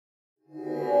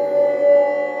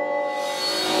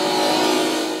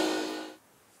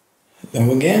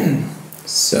Hello again.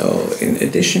 So in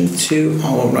addition to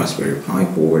our Raspberry Pi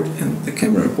board and the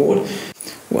camera board,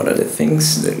 what are the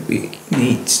things that we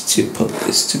need to put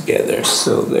this together?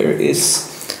 So there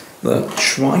is the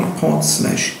tripod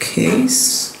slash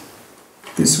case.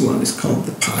 This one is called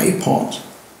the Pi Pod.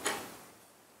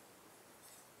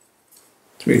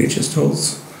 It really just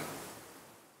holds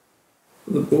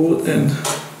the board and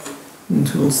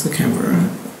holds the camera.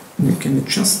 You can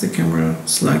adjust the camera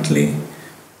slightly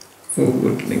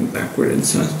forward, link backward and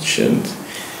such, and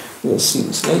we'll see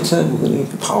this later. We're going to need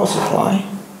the power supply.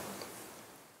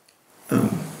 The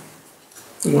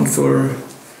one for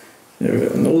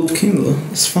an old Kindle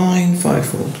is fine,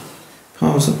 5-volt.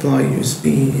 Power supply,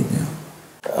 USB,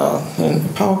 and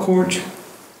a power cord,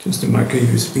 just a micro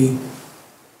USB.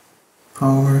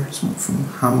 Power, it's one from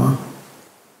Hammer.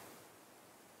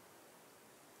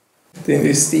 Then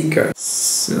the SD card.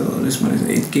 So this one is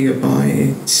 8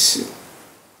 GB.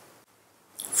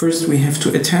 First we have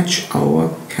to attach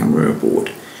our camera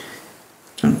board.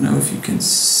 Don't know if you can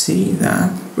see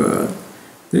that, but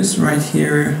this right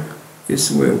here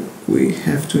is where we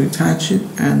have to attach it,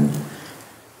 and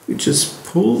we just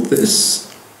pull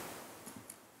this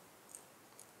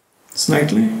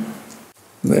slightly.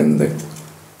 Then the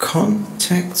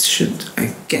contacts should,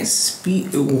 I guess, be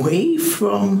away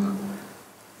from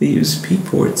the USB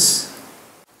ports.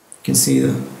 You can see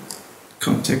the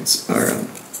contacts are on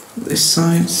this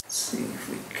side. Let's see if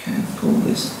we can pull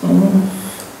this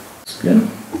off. It's good.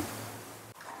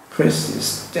 Press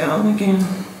this down again.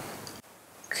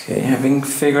 Okay, having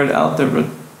figured out the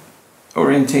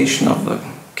orientation of the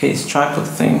case tripod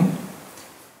thing,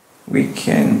 we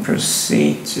can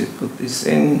proceed to put this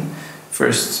in.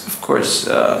 First, of course,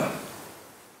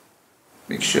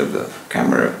 make sure the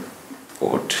camera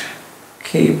board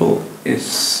cable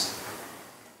is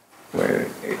where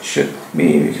it should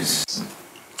be, because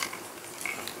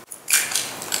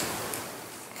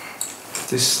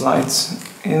this slides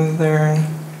in there.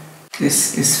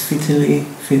 This is fiddly.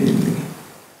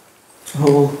 The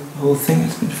whole thing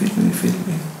has been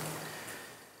fiddly.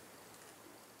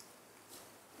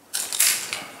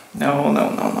 No.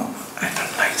 I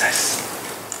don't like this.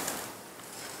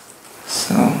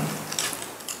 So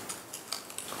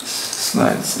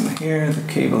slides in here. The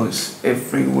cable is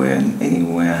everywhere and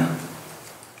anywhere.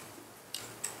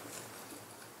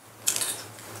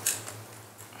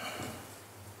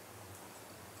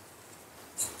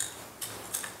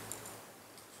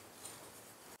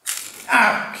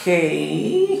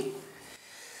 Okay,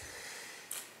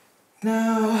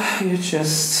 now you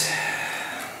just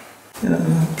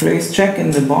place check in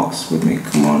the box with me.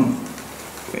 Come on,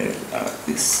 where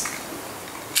this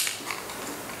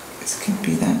can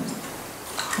be that.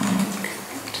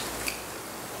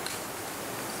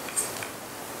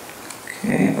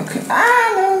 Okay.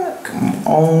 No, come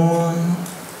on.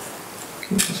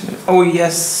 Oh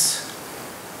yes.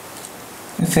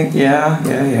 I think yeah.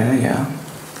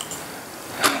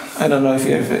 I don't know if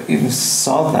you ever even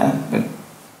saw that, but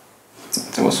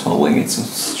I was holding it so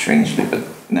strangely. But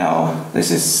now this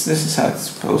is how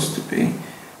it's supposed to be.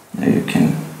 Now you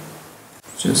can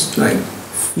just like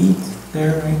feed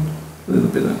there, right? A little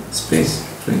bit of space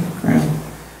between the ground.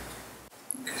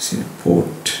 You can see the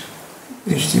port,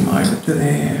 HDMI right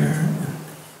there.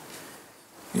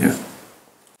 Yeah,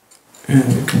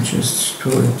 and you can just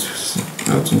pull it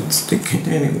out and stick it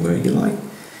anywhere you like.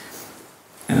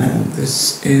 And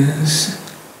this is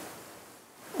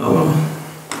our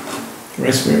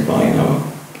Raspberry Pi in our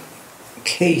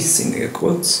case, in air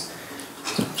quotes.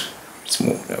 It's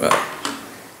more about,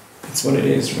 it's what it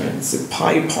is, right? It's a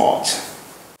Pi Pod.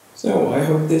 So I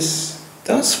hope this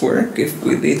does work. If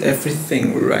we did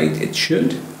everything right, it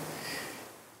should.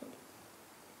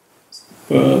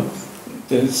 But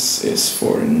this is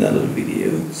for another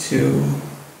video to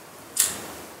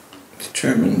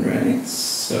determine, right?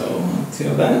 So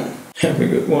until then, have a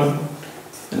good one,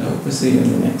 and I hope to see you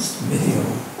in the next video.